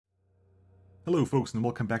Hello folks and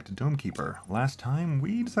welcome back to Dome Keeper. Last time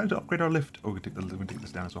we decided to upgrade our lift. Oh, we can take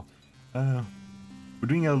this down as well. We're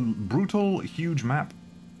doing a brutal, huge map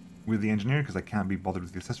with the engineer because I can't be bothered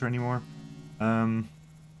with the assessor anymore.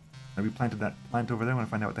 We planted that plant over there. I want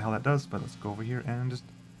to find out what the hell that does, but let's go over here and just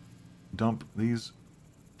dump these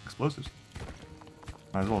explosives.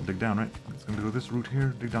 Might as well dig down, right? It's going to go this route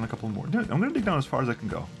here, dig down a couple more. I'm going to dig down as far as I can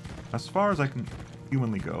go. As far as I can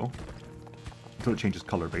humanly go. Until it changes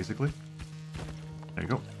color, basically. There you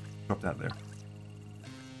go. Drop that there.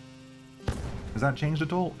 Has that changed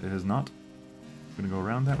at all? It has not. I'm gonna go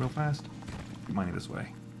around that real fast. Keep mining this way.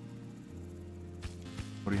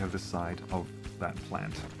 What do you have this side of that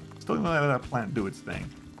plant? Still gonna let that plant do its thing.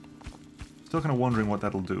 Still kind of wondering what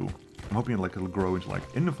that'll do. I'm hoping like it'll grow into like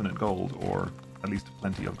infinite gold or at least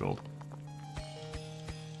plenty of gold.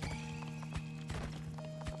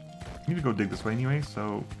 I need to go dig this way anyway,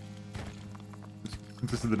 so since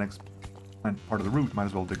this is the next part of the route, might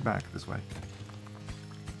as well dig back this way.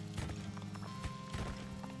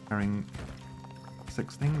 Carrying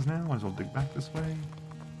 6 things now, might as well dig back this way.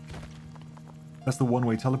 That's the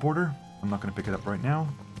one-way teleporter. I'm not going to pick it up right now.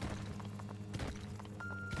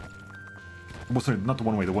 Well, sorry, not the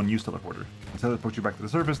one-way, the one-use teleporter. It'll teleport you back to the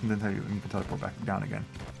surface, and then you can teleport back down again.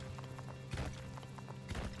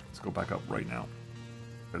 Let's go back up right now,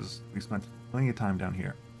 because we spent plenty of time down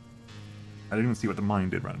here. I didn't even see what the mine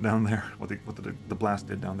did right down there. What the blast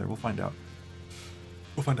did down there. We'll find out.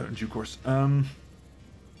 We'll find out in due course.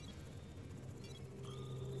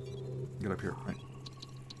 Get up here. Right.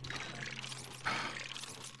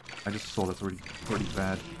 I just saw that's already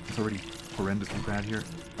bad. It's already horrendously bad here.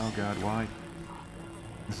 Oh god, why?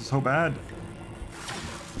 This is so bad.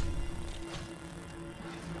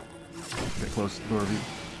 Get close, Lord.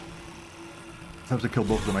 I have to kill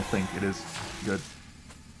both of them. I think it is good.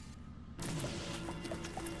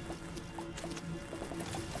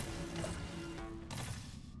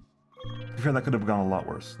 To be fair, that could have gone a lot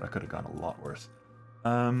worse. That could have gone a lot worse.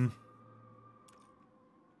 The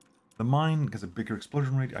mine gets a bigger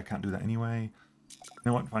explosion rate. I can't do that anyway. You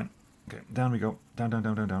know what? Fine. Okay, down we go. Down, down,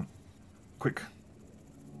 down, down, down. Quick.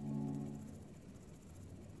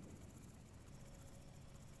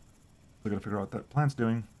 I gotta figure out what that plant's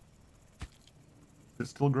doing. Is it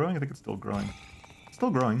still growing? I think it's still growing. It's still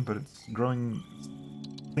growing, but it's growing.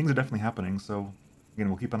 Things are definitely happening, so again,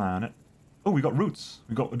 we'll keep an eye on it. Oh, we got roots.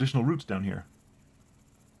 We got additional roots down here.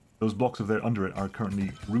 Those blocks over there under it are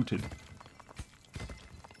currently rooted.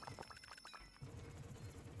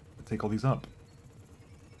 Let's take all these up.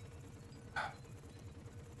 I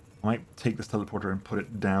might take this teleporter and put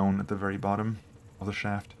it down at the very bottom of the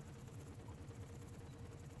shaft.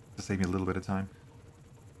 To save me a little bit of time.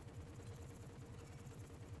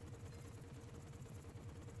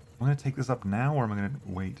 Am I going to take this up now, or am I going to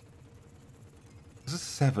wait? This is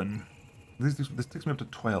 7. This takes me up to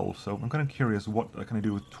 12, so I'm kind of curious what can I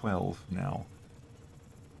do with 12 now.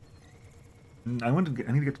 I need to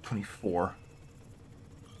get to 24.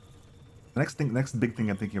 The next big thing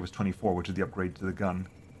I'm thinking of is 24, which is the upgrade to the gun.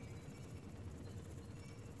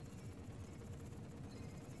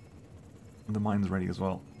 And the mine's ready as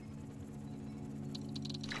well.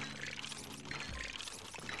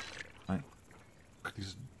 Right. Could you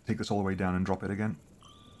just take this all the way down and drop it again?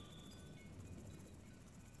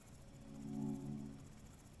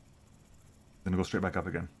 Then go straight back up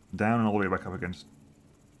again. Down and all the way back up again. Just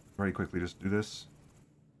very quickly, just do this.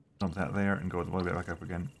 Dump that there and go all the way back up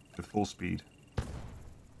again with full speed.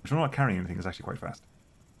 Which, when I'm not carrying anything, is actually quite fast.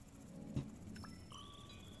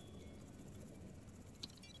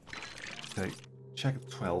 Okay, check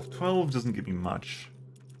 12. 12 doesn't give me much.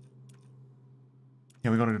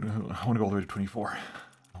 Yeah, I want to go all the way to 24.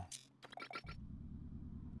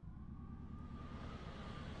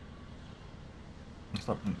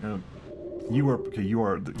 Stop. You are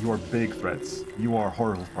big threats. You are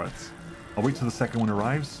horrible threats. I'll wait till the second one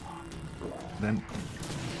arrives. Then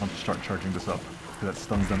I'll start charging this up. Because that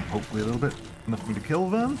stuns them hopefully a little bit. Enough for me to kill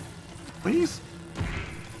them. Please?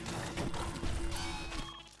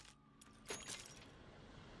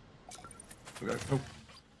 We gotta go.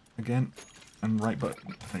 Again. And right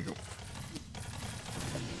button. There you go.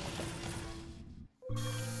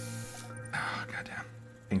 Ah, goddamn.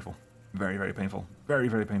 Painful. Very, very painful. Very,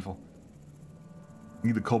 very painful.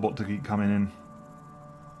 Need the cobalt to keep coming in.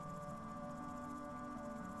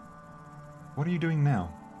 What are you doing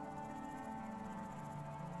now?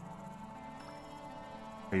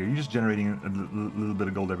 Okay, are you just generating a little bit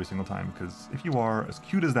of gold every single time? Because if you are, as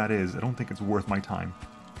cute as that is, I don't think it's worth my time.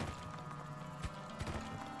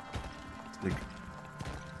 Let's dig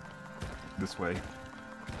this way.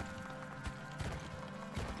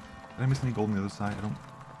 Did I miss any gold on the other side?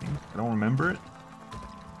 I don't remember it.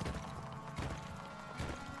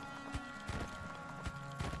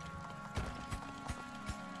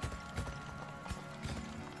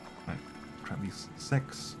 Right, grab these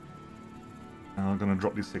 6. And I'm gonna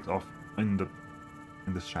drop these 6 off in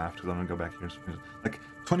this shaft because I'm gonna go back here. Like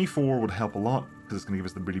 24 would help a lot because it's gonna give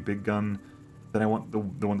us the really big gun. Then I want the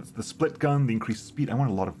one that's the split gun, the increased speed. I want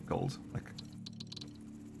a lot of gold. Like,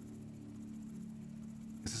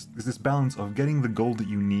 is this balance of getting the gold that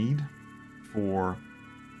you need for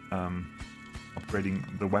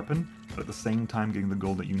upgrading the weapon, but at the same time getting the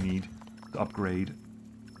gold that you need to upgrade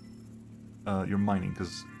your mining.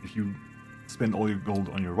 Because if you spend all your gold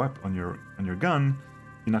on your on your gun,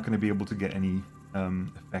 you're not going to be able to get any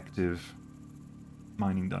effective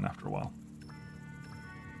mining done after a while.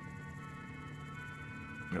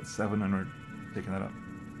 We got 7 and we're taking that up.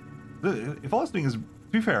 If all it's doing is, to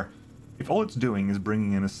be fair, if all it's doing is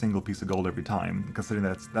bringing in a single piece of gold every time, considering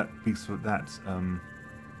that piece of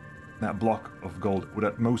that block of gold would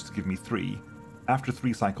at most give me 3. After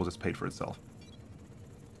 3 cycles, it's paid for itself.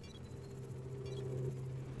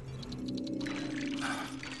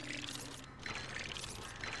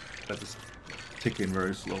 That just tick in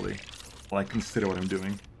very slowly while I consider what I'm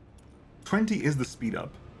doing. 20 is the speed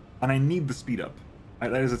up, and I need the speed up.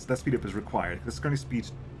 That speed up is required. This currently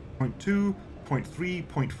speeds 0.2, 0.3,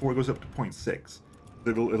 0.4, goes up to 0.6.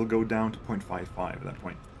 It'll go down to 0.55 at that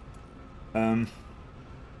point. I'm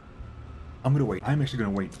gonna wait. I'm actually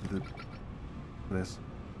gonna wait for this.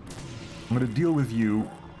 I'm gonna deal with you.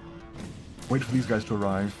 Wait for these guys to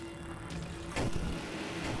arrive.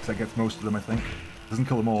 Because that gets most of them, I think. Doesn't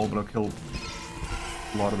kill them all, but I'll kill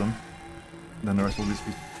a lot of them. And then the rest will just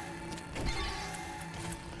be...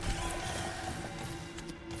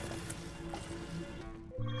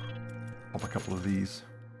 Pop a couple of these.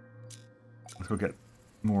 Let's go get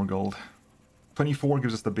more gold. 24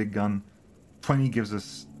 gives us the big gun. 20 gives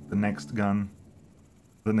us the next gun.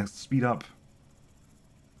 The next speed up.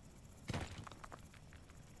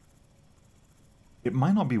 It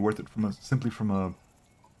might not be worth it simply from a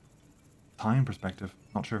time perspective.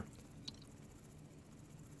 Not sure.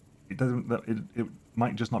 It doesn't. It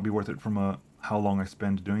might just not be worth it from a how long I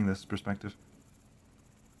spend doing this perspective.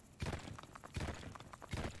 I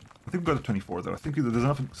think we got to 24 though. I think there's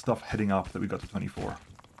enough stuff heading up that we got to 24.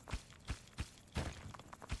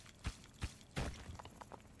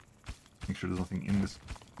 Make sure there's nothing in this.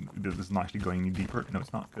 This is not actually going any deeper. No,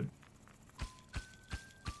 it's not. Good.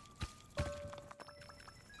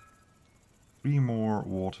 3 more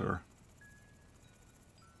water.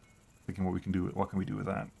 Thinking what we can do. What can we do with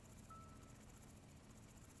that?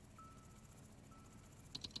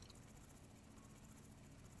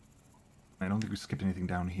 I don't think we skipped anything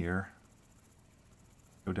down here.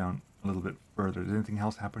 Go down a little bit further. Did anything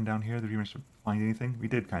else happen down here? Did we manage to find anything? We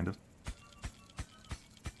did, kind of.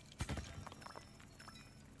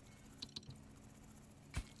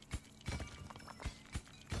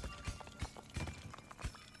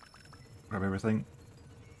 Grab everything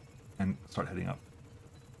and start heading up.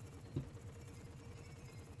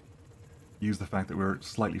 Use the fact that we're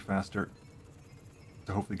slightly faster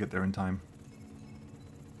to hopefully get there in time.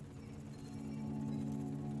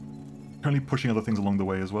 Currently pushing other things along the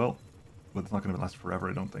way as well, but it's not going to last forever,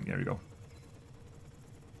 I don't think. There you go.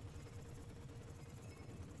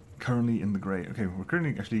 Currently in the grey. Okay, we're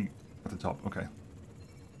currently actually at the top. Okay.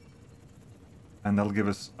 And that'll give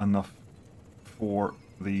us enough for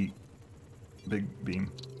the big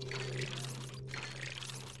beam.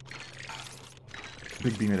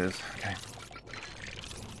 Big beam it is. Okay.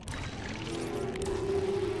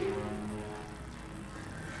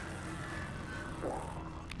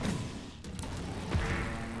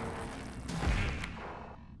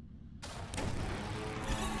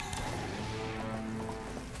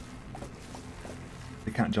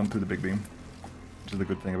 They can't jump through the big beam, which is the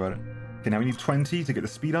good thing about it. Okay, now we need 20 to get the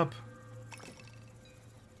speed up.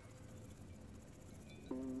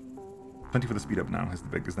 20 for the speed up now is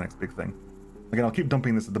the next big thing. Again, I'll keep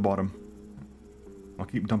dumping this at the bottom. I'll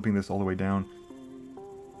keep dumping this all the way down.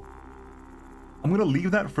 I'm going to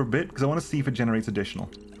leave that for a bit because I want to see if it generates additional.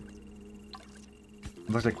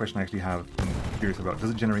 That's actually a question I actually have. I'm curious about. Does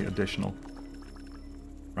it generate additional?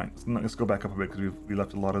 Right, so let's go back up a bit because we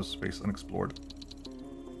left a lot of space unexplored.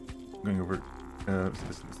 Going over.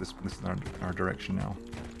 This is our direction now.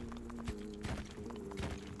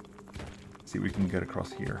 Let's see if we can get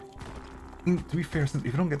across here. To be fair, since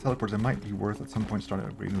if you don't get teleports, it might be worth at some point starting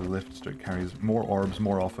upgrading the lift so it carries more orbs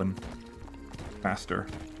more often, faster.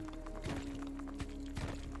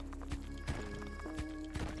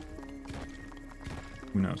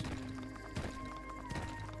 Who knows?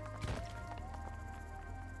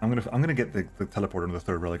 I'm gonna get the teleporter on the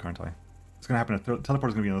third relic, aren't I? It's gonna happen.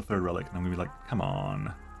 Teleporter's gonna be on the third relic, and I'm gonna be like, come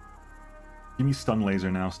on, give me stun laser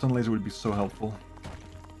now. Stun laser would be so helpful.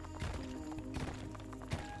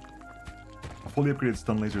 A fully upgraded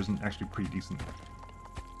stun laser is actually pretty decent.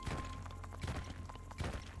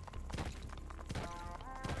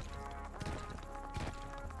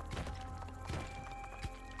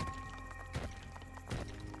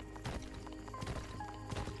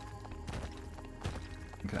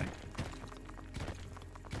 Okay.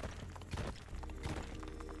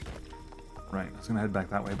 Right, I was gonna head back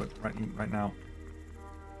that way, but right now,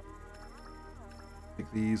 take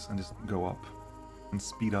these and just go up and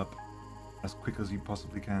speed up as quick as you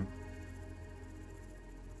possibly can.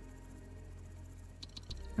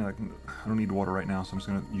 Yeah, I don't need water right now, so I'm just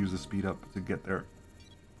gonna use the speed up to get there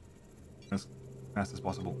as fast as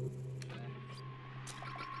possible.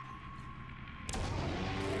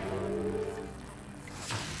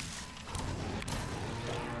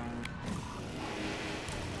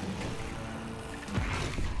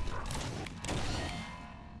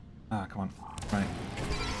 Ah, come on. Right.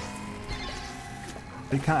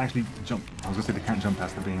 They can't actually jump. I was gonna say they can't jump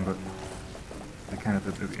past the beam, but they can if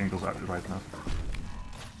the angle's out right enough.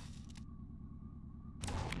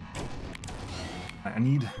 I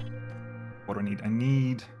need... What do I need? I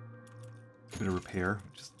need a bit of repair.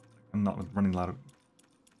 Just, I'm not running out of...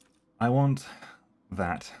 I want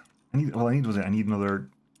that. I need another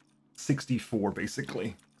 64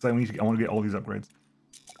 basically. Because I want to get all these upgrades.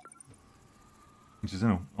 Which is, you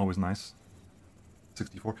know, always nice.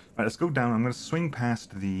 64. Alright, let's go down. I'm going to swing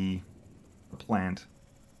past the plant.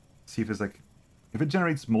 See if there's like... If it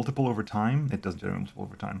generates multiple over time, it doesn't generate multiple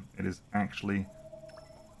over time. It is actually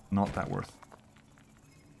not that worth.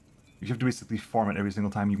 You have to basically farm it every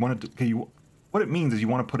single time. You want it to... Okay, what it means is you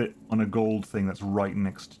want to put it on a gold thing that's right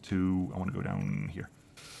next to... I want to go down here.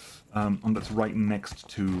 That's right next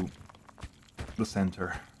to the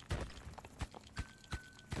center.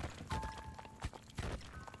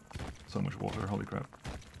 So much water, holy crap.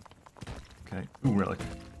 Okay, ooh, relic.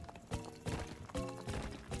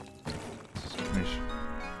 Let's finish.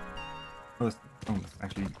 Oh, that's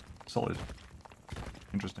actually solid.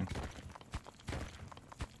 Interesting.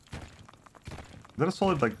 Is that a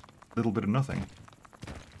solid, like, little bit of nothing?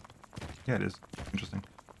 Yeah, it is. Interesting.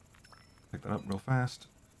 Pick that up real fast.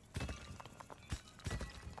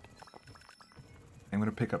 I'm going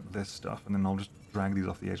to pick up this stuff, and then I'll just drag these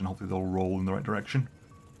off the edge, and hopefully they'll roll in the right direction.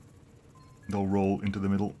 They'll roll into the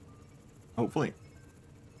middle. Hopefully.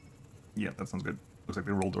 Yeah, that sounds good. Looks like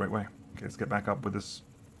they rolled the right way. Okay, let's get back up with this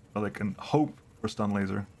relic and hope for stun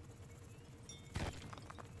laser.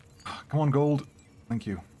 Come on, gold. Thank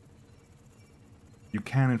you. You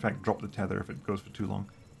can, in fact, drop the tether if it goes for too long.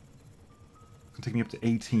 It's going to take me up to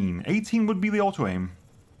 18. 18 would be the auto-aim.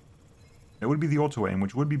 It would be the auto-aim,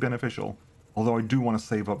 which would be beneficial. Although I do want to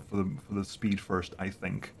save up for the speed first, I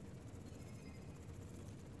think.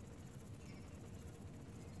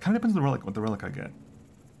 Kind of depends on the relic, what the relic I get.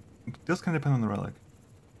 It does kind of depend on the relic.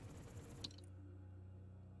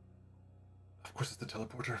 Of course it's the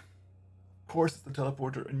teleporter. Of course it's the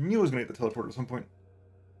teleporter. I knew I was going to get the teleporter at some point.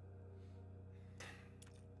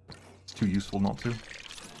 It's too useful not to.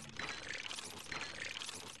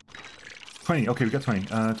 20. Okay, we got 20.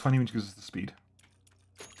 20 which gives us the speed.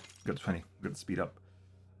 We got 20. We got the speed up.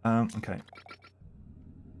 Okay.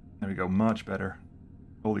 There we go. Much better.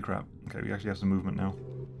 Holy crap. Okay, we actually have some movement now.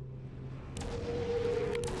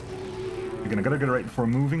 Again, I gotta get it right before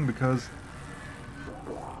moving because...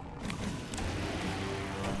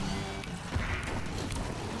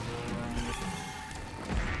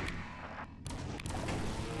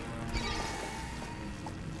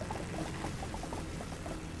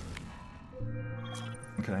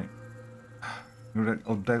 Okay.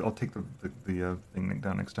 I'll take the thing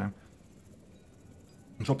down next time.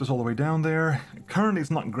 Drop this all the way down there. Currently,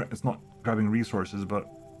 it's not grabbing resources, but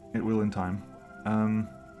it will in time.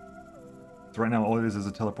 So right now, all it is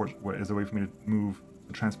a teleport. Is a way for me to move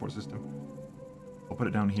the transport system. I'll put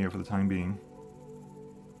it down here for the time being.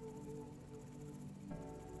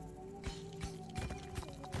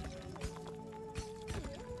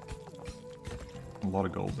 A lot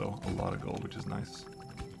of gold, though. A lot of gold, which is nice.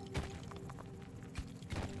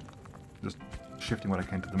 Just shifting what I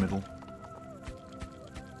can to the middle.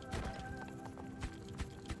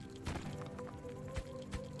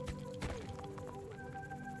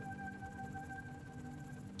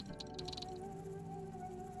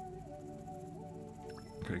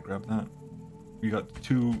 Okay, grab that. We got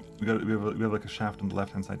two. We have like a shaft on the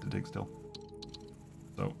left-hand side to dig still.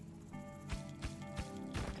 So.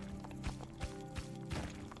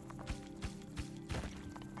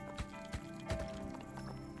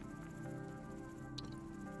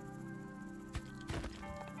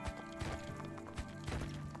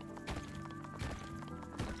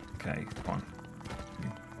 Okay, come on.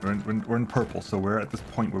 We're in purple, so we're at this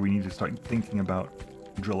point where we need to start thinking about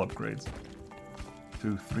drill upgrades.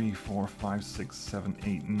 2, 3, 4, 5, 6, 7,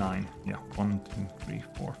 8, 9. Yeah, 1, 2, 3,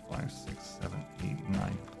 4, 5, 6, 7, 8,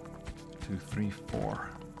 9. 2, 3, 4.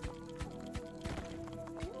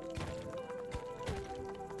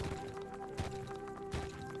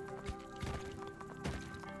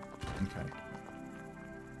 Okay.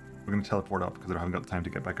 We're going to teleport up because I haven't got time to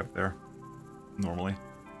get back up there normally.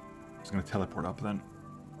 I'm just going to teleport up then.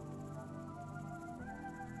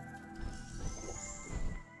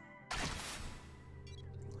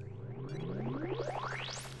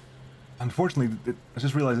 Unfortunately, I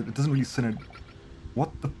just realized it doesn't really synergize.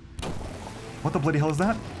 What the bloody hell is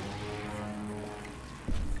that?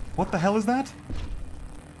 What the hell is that?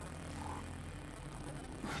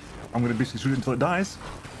 I'm gonna basically shoot it until it dies.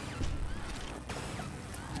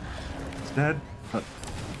 It's dead, but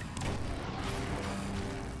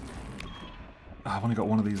I've only got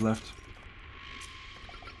one of these left.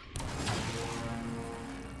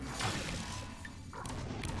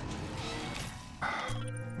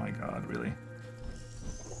 My god, really?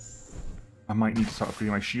 I might need to start upgrading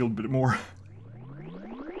my shield a bit more.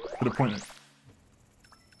 To the point that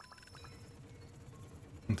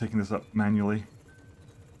I'm taking this up manually.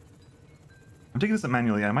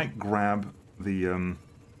 I might grab the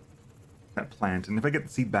that plant, and if I get the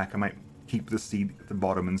seed back, I might keep the seed at the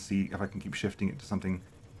bottom and see if I can keep shifting it to something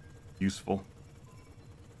useful.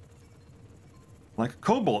 Like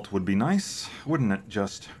cobalt would be nice, wouldn't it?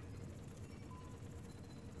 Just.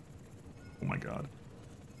 Oh my god.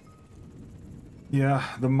 Yeah,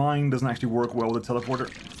 the mine doesn't actually work well with the teleporter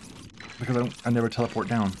because I never teleport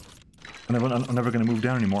down. I'm never going to move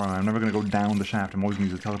down anymore. I'm never going to go down the shaft. I'm always going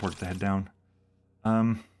to use the teleporter to head down.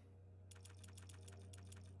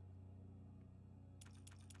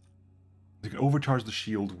 You can overcharge the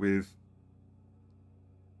shield with.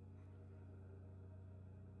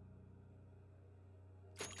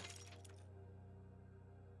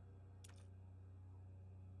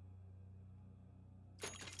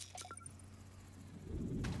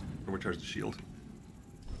 Overcharge the shield.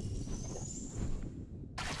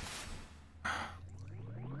 I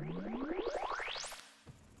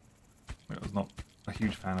was not a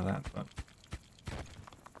huge fan of that, but.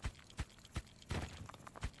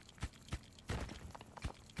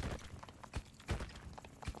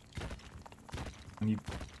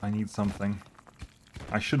 I need something.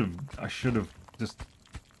 I should have just.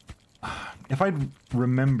 If I'd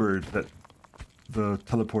remembered that the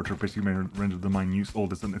teleporter basically rendered the mine useful.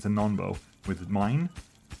 It's a non-bow with mine.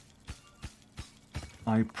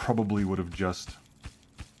 I probably would have just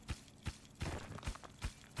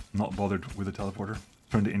not bothered with the teleporter.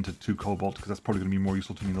 Turned it into 2 cobalt because that's probably going to be more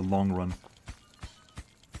useful to me in the long run.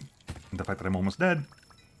 And the fact that I'm almost dead.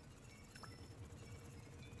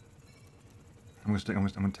 I'm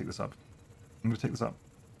gonna take this up.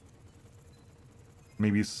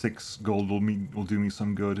 Maybe 6 gold will do me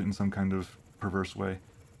some good in some kind of perverse way.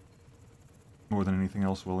 More than anything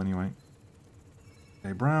else will, anyway.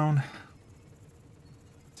 Okay, brown.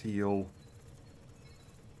 Teal.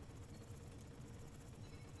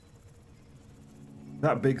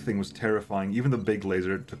 That big thing was terrifying. Even the big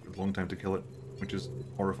laser took a long time to kill it, which is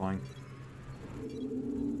horrifying.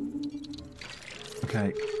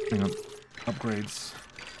 Okay, hang on. Upgrades.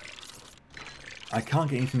 I can't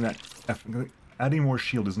get anything that... Adding more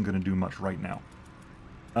shield isn't going to do much right now.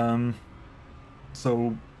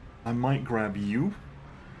 So I might grab you.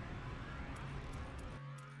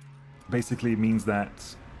 Basically it means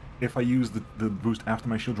that if I use the boost after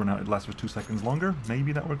my shield run out, it lasts for 2 seconds longer.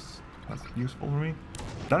 Maybe that works. That's useful for me.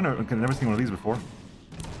 I don't know. I've never seen one of these before.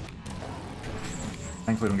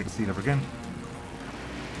 Thankfully I don't get to see it ever again.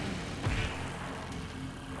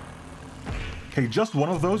 Okay, just one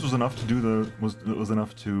of those was enough to do the was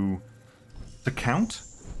enough to count,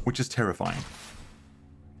 which is terrifying.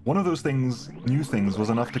 One of those things, new things, was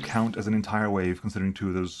enough to count as an entire wave, considering 2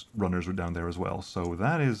 of those runners were down there as well. So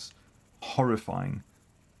that is horrifying.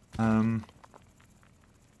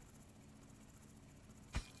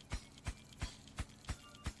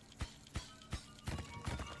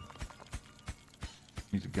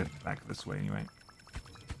 Need to get back this way anyway.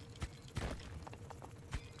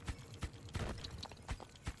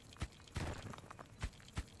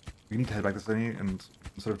 We need to head back this way, and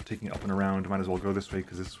instead of taking it up and around, might as well go this way,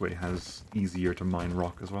 because this way has easier to mine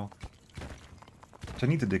rock as well. Which I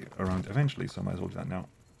need to dig around eventually, so I might as well do that now.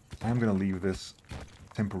 I am going to leave this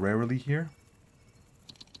temporarily here.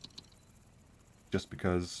 Just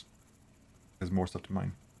because there's more stuff to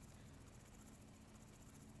mine.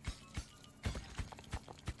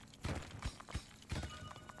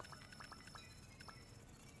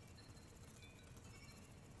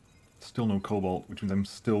 Still no cobalt, which means I'm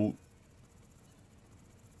still...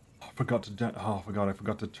 Oh, I forgot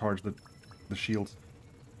to charge the shields.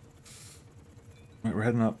 Right, we're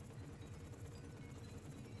heading up.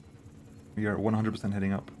 We are 100%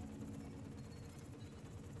 heading up.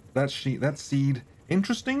 That seed,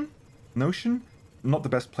 interesting notion, not the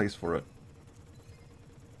best place for it.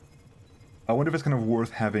 I wonder if it's kind of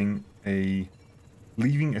worth having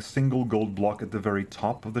leaving a single gold block at the very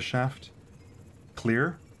top of the shaft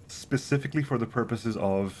clear, specifically for the purposes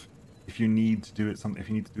of if you need to do it, if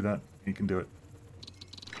you need to do that, you can do it.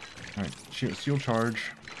 All right, shield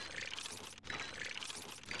charge.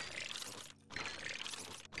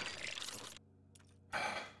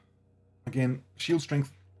 Again, shield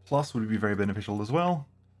strength plus would be very beneficial as well.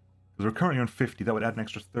 Because we're currently on 50, that would add an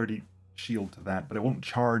extra 30 shield to that, but it won't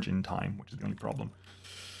charge in time, which is the only problem.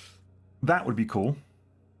 That would be cool.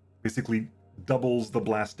 Basically doubles the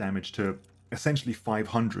blast damage to essentially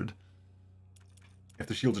 500 if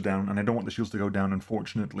the shields are down, and I don't want the shields to go down,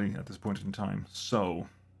 unfortunately, at this point in time. So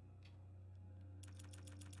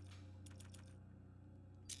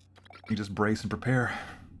you just brace and prepare.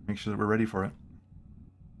 Make sure that we're ready for it.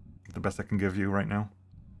 The best I can give you right now.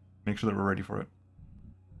 Make sure that we're ready for it.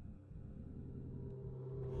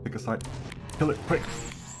 Pick a side. Kill it, quick!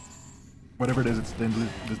 Whatever it is, it's deadly.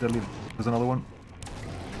 It's deadly. There's another one.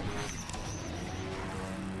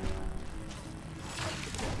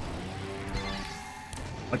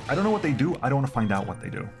 Like, I don't know what they do. I don't want to find out what they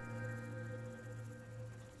do.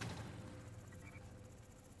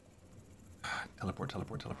 Teleport,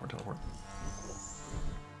 teleport, teleport, teleport.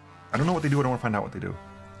 I don't know what they do. I don't want to find out what they do.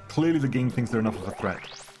 Clearly the game thinks they're enough of a threat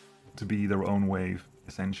to be their own wave,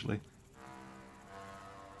 essentially.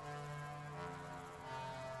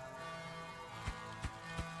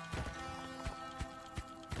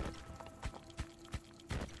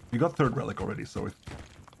 We got third relic already, so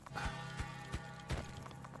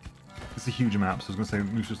it's a huge map, so I was going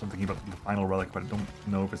to say, I'm thinking about the final relic, but I don't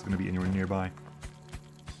know if it's going to be anywhere nearby.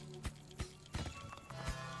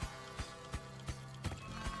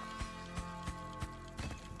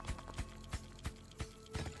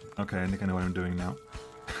 Okay, I think I know what I'm doing now.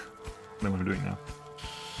 I know what I'm doing now.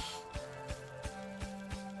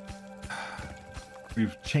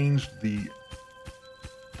 We've changed the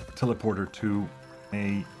teleporter to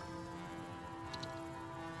a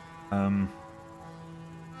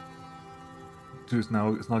it's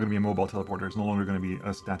not going to be a mobile teleporter. It's no longer going to be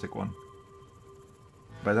a static one.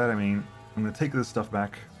 By that I mean I'm going to take this stuff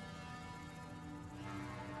back.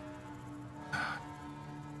 I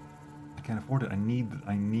can't afford it. I need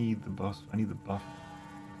the buff. I need the buff.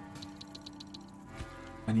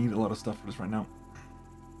 I need a lot of stuff for this right now.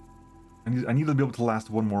 I need to be able to last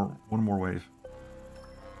one more wave.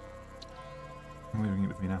 I'm leaving it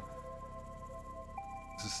with me now.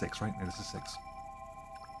 This is 6, right? Yeah, this is 6.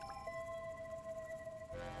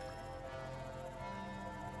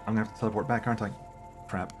 I'm gonna have to teleport back, aren't I?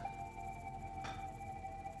 Crap.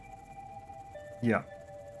 Yeah.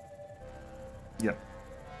 Yep.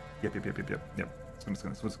 Yep.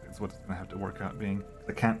 It's what's gonna have to work out being.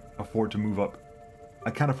 I can't afford to move up. I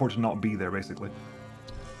can't afford to not be there, basically.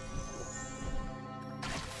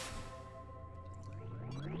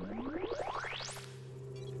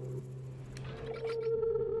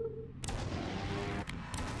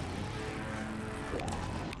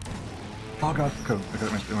 Oh god, okay. I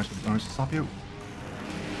managed to stop you.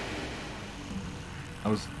 That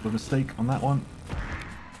was a mistake on that one.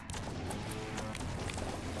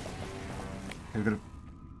 Okay, we gotta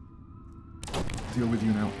deal with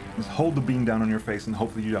you now. Just hold the beam down on your face and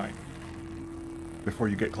hopefully you die before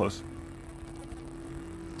you get close.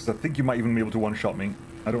 Because I think you might even be able to one-shot me.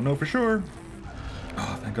 I don't know for sure.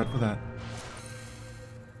 Oh, thank god for that.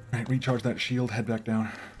 Right, recharge that shield, head back down.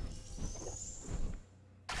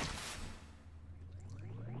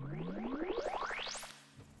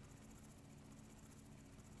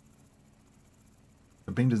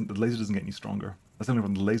 The laser doesn't get any stronger. That's the only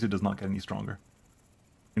one. The laser does not get any stronger.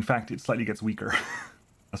 In fact, it slightly gets weaker,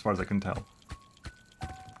 as far as I can tell.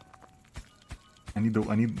 I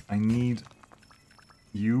need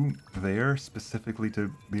you there specifically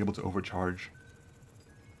to be able to overcharge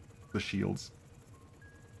the shields.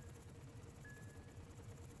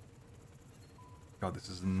 God, this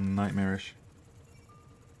is nightmarish.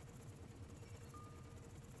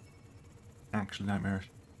 Actually nightmarish.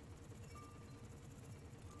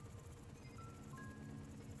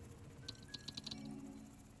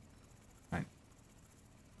 Right.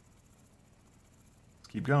 Let's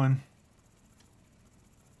keep going.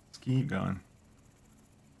 Let's keep going.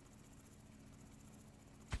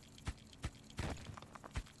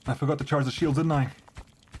 I forgot to charge the shields, didn't I?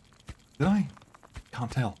 Did I?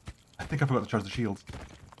 Can't tell. I think I forgot to charge the shields.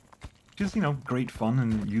 Which is, you know, great fun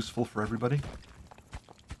and useful for everybody.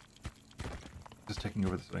 Just taking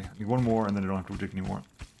over this way. I need one more and then I don't have to dig anymore.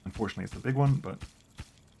 Unfortunately, it's the big one, but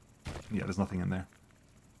yeah, there's nothing in there.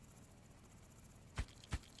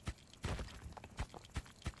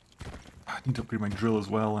 I need to upgrade my drill as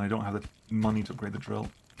well, and I don't have the money to upgrade the drill.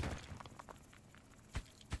 I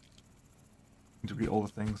need to upgrade all the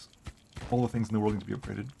things. All the things in the world need to be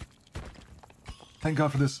upgraded. Thank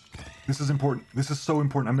God for this. This is important. This is so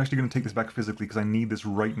important. I'm actually going to take this back physically because I need this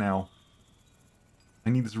right now.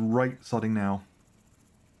 I need this right sodding now.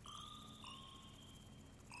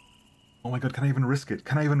 Oh my God, can I even risk it?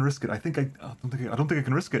 Can I even risk it? I think I don't think I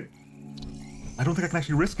can risk it. I don't think I can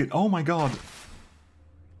actually risk it. Oh my God.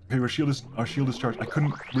 Okay, our shield is charged. I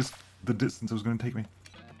couldn't risk the distance it was going to take me.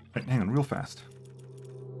 Right, hang on, real fast.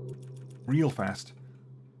 Real fast.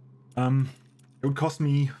 It would cost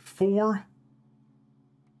me 4.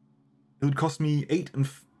 It would cost me 8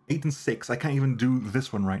 and 6. I can't even do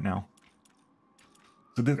this one right now.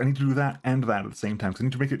 So I need to do that and that at the same time. So I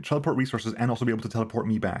need to make it teleport resources and also be able to teleport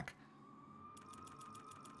me back.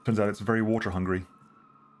 Turns out it's very water hungry.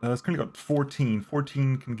 It's currently got 14.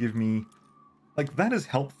 14 can give me... Like, that is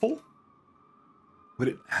helpful. But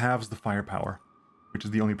it halves the firepower. Which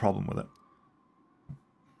is the only problem with it.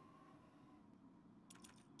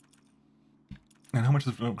 And how much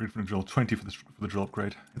is the upgrade for the drill? 20 for the drill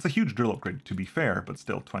upgrade. It's a huge drill upgrade, to be fair, but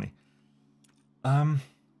still, 20. I'm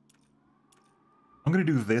going to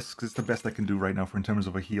do this, because it's the best I can do right now in terms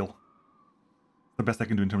of a heal. The best I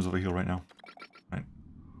can do in terms of a heal right now. Right.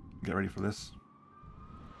 Get ready for this.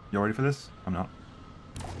 You ready for this? I'm not.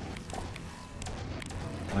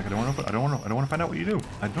 Like, I don't want to find out what you do.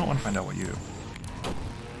 I don't want to find out what you do.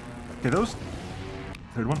 Okay, those...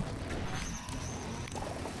 Third one.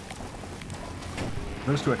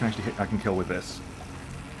 Those two I can actually hit, I can kill with this.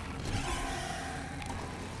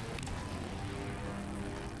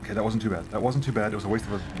 Okay, that wasn't too bad. That wasn't too bad. It was a waste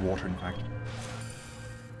of water, in fact.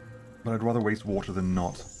 But I'd rather waste water than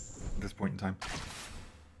not at this point in time.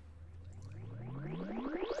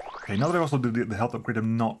 Okay, now that I also did the health upgrade,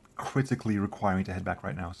 I'm not critically requiring to head back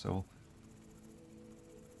right now, so...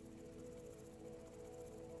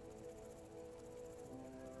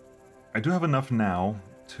 I do have enough now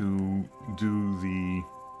to do the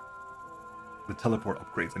teleport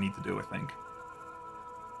upgrades I need to do, I think.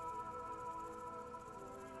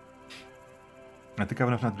 I think I have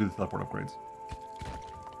enough time to do the teleport upgrades.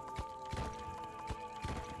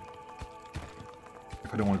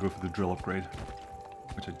 If I don't want to go for the drill upgrade.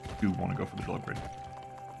 Which I do want to go for the drill upgrade.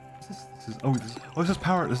 This is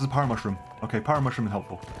power. This is power mushroom. Okay, power mushroom is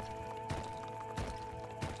helpful.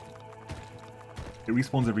 It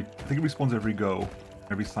respawns every. I think it respawns every go,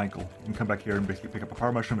 every cycle. You can come back here and basically pick up a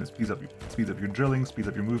power mushroom. It speeds up your drilling, speeds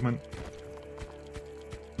up your movement.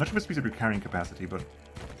 I'm not sure if it speeds up your carrying capacity, but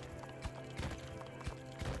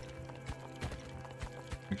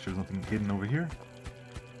make sure there's nothing hidden over here.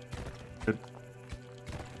 Good.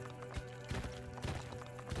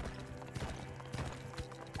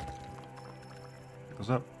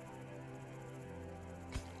 Up.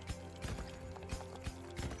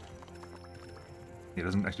 It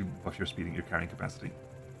doesn't actually buff your speeding, your carrying capacity.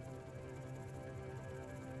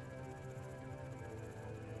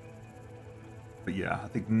 But yeah, I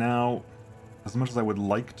think now, as much as I would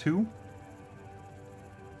like to,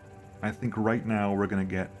 I think right now we're gonna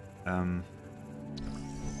get the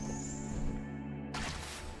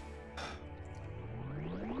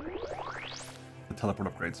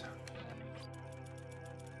teleport upgrades.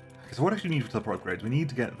 So what actually do we need for teleport upgrades? We need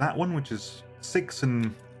to get that one, which is 8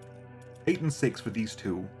 and 6 for these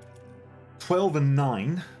two. 12 and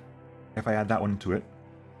 9, if I add that one to it,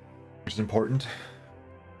 which is important.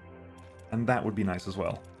 And that would be nice as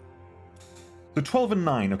well. So 12 and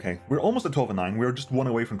 9, okay. We're almost at 12 and 9. We're just one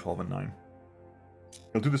away from 12 and 9.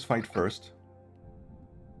 I'll do this fight first.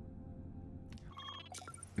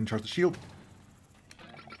 Didn't charge the shield.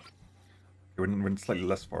 We're slightly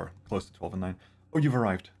less far, close to 12 and 9. Oh, you've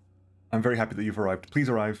arrived. I'm very happy that you've arrived. Please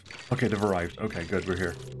arrive. Okay, they've arrived. Okay, good, we're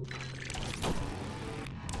here.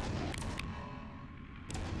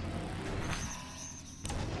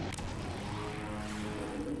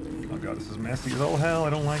 Oh god, this is messy as all hell. I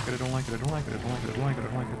don't like it, I don't like it, I don't like it, I don't like it, I don't like it, I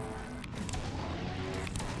don't like it.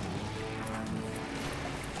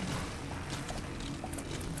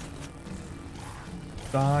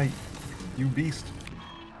 Die, you beast.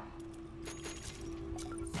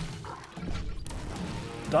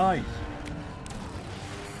 Die!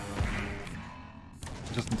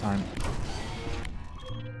 Just in time.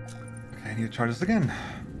 Okay, I need to charge this again.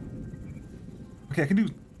 Okay, I can do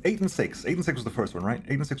 8 and 6. 8 and 6 was the first one, right?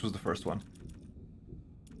 8 and 6 was the first one.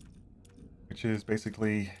 Which is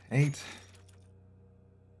basically 8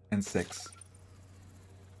 and 6.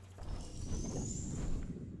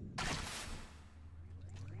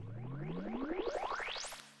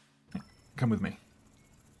 Come with me.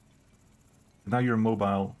 Now you're a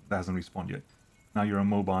mobile... That hasn't respawned yet. Now you're a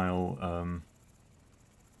mobile...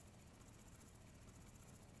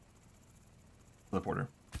 teleporter.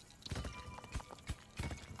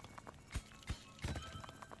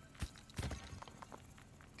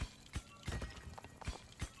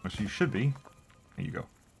 Which you should be. There you go.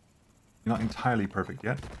 You're not entirely perfect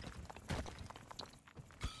yet.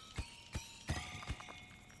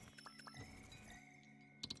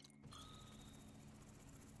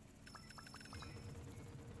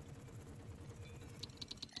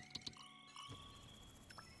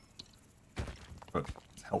 But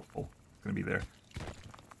it's helpful. It's going to be there.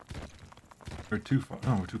 We're too far.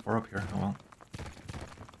 Oh, we're too far up here. Oh well.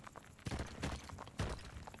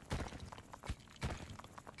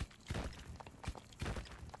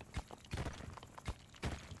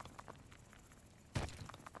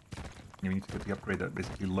 We need to get the upgrade that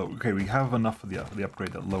basically low. Okay, we have enough for the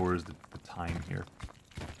upgrade that lowers the time here.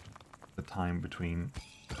 The time between.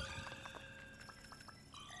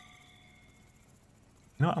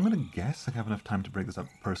 You know, I'm gonna guess I have enough time to break this up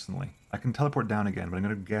personally. I can teleport down again, but I'm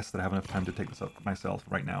gonna guess that I have enough time to take this up myself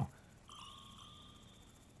right now.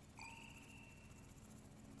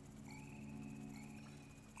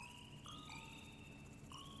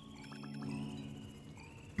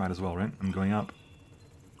 Might as well, right? I'm going up.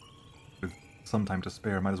 With some time to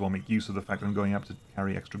spare, might as well make use of the fact that I'm going up to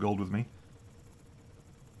carry extra gold with me.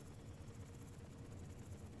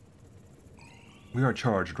 We are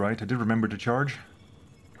charged, right? I did remember to charge.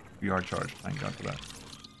 We are charged, thank God for that.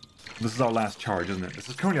 This is our last charge, isn't it? This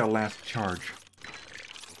is currently our last charge.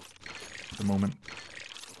 At the moment.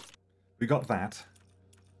 We got that.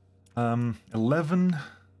 11...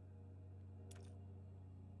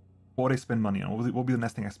 What would I spend money on? What would be the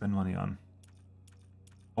next thing I spend money on?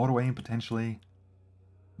 Auto aim, potentially.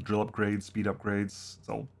 Drill upgrades, speed upgrades.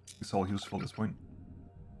 It's all useful at this point.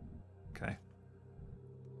 Okay.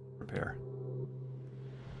 Repair.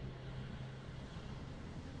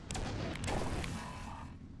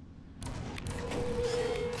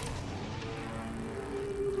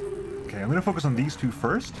 Okay, I'm gonna focus on these two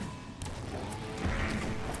first.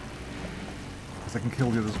 Because I can kill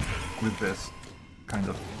the others with this. Kind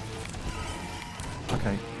of.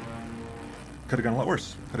 Okay. Could have gone a lot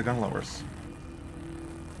worse. Could have gone a lot worse.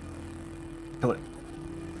 Kill it.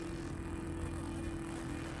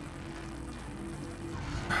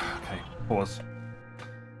 Okay, pause.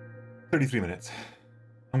 33 minutes.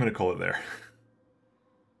 I'm gonna call it there.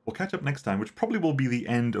 We'll catch up next time, which probably will be the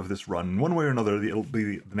end of this run. One way or another,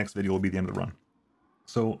 the next video will be the end of the run.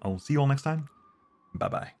 So, I'll see you all next time.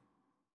 Bye-bye.